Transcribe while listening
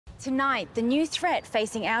Tonight, the new threat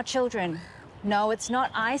facing our children. No, it's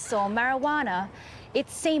not ice or marijuana,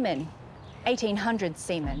 it's semen. 1800s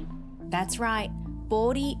semen. That's right.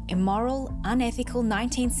 Bawdy, immoral, unethical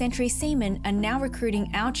 19th century seamen are now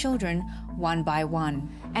recruiting our children one by one.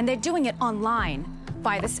 And they're doing it online,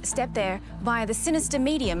 via the sinister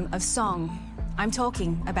medium of song. I'm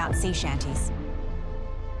talking about sea shanties.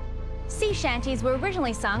 Sea shanties were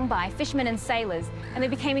originally sung by fishermen and sailors, and they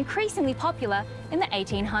became increasingly popular in the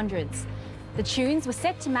 1800s. The tunes were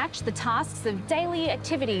set to match the tasks of daily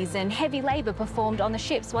activities and heavy labour performed on the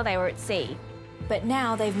ships while they were at sea. But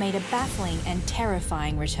now they've made a baffling and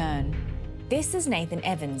terrifying return. This is Nathan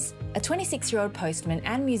Evans, a 26-year-old postman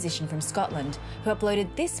and musician from Scotland who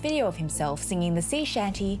uploaded this video of himself singing the sea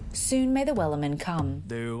shanty, Soon May the Wellerman Come.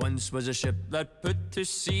 There once was a ship that put to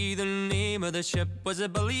sea. The name of the ship was a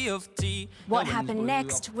Billy of Tea. What happened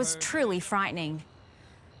next was truly frightening.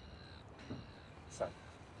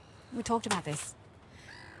 We talked about this.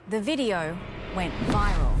 The video went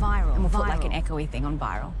viral. And we'll put like an echoey thing on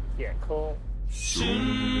viral. Yeah, cool.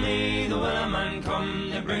 Soon may the wellerman come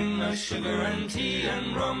to bring us sugar and tea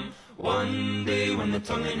and rum. One day when the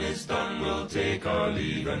tonguing is done, we'll take our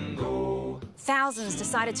leave and go. Thousands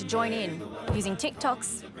decided to join in using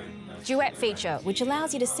TikTok's duet feature, which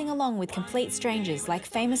allows you to sing along with complete strangers like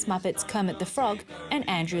famous Muppets Kermit the Frog and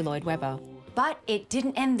Andrew Lloyd Webber. But it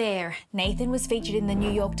didn't end there. Nathan was featured in the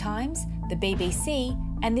New York Times, the BBC,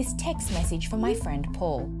 and this text message from my friend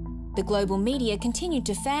Paul. The global media continued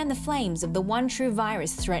to fan the flames of the one true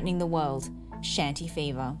virus threatening the world, shanty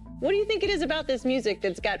fever. What do you think it is about this music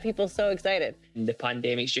that's got people so excited? The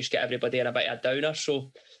pandemic's just got everybody in a bit of a downer,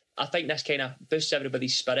 so I think this kind of boosts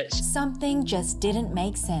everybody's spirits. Something just didn't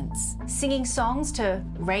make sense. Singing songs to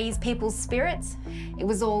raise people's spirits? It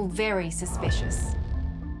was all very suspicious.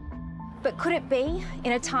 But could it be,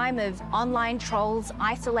 in a time of online trolls,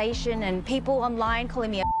 isolation, and people online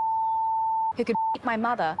calling me a who could beat my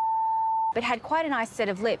mother, but had quite a nice set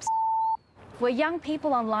of lips? Were young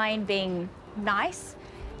people online being nice?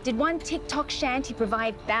 Did one TikTok shanty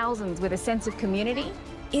provide thousands with a sense of community?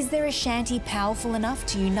 Is there a shanty powerful enough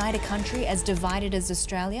to unite a country as divided as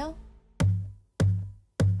Australia?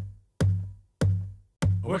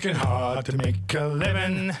 Working hard to make a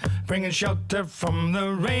living, bringing shelter from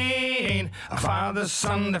the rain. A father's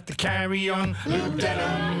son left to carry on, blue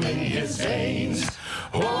denim in his veins.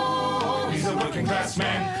 Oh, he's a working class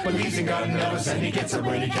man, believes in God and others, and he gets it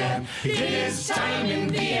where he can. He did his time in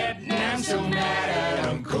Vietnam, so mad at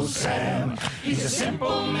Uncle Sam. He's a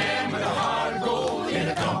simple man with a heart of gold in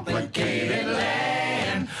a complicated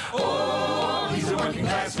land. Oh, he's a working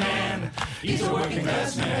class man, he's a working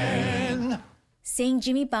class man. Seeing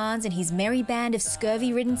Jimmy Barnes and his merry band of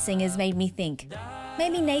scurvy-ridden singers made me think,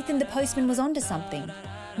 maybe Nathan the postman was onto something.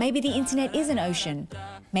 Maybe the internet is an ocean.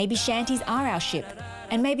 Maybe shanties are our ship.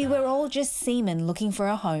 And maybe we're all just seamen looking for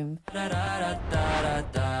a home.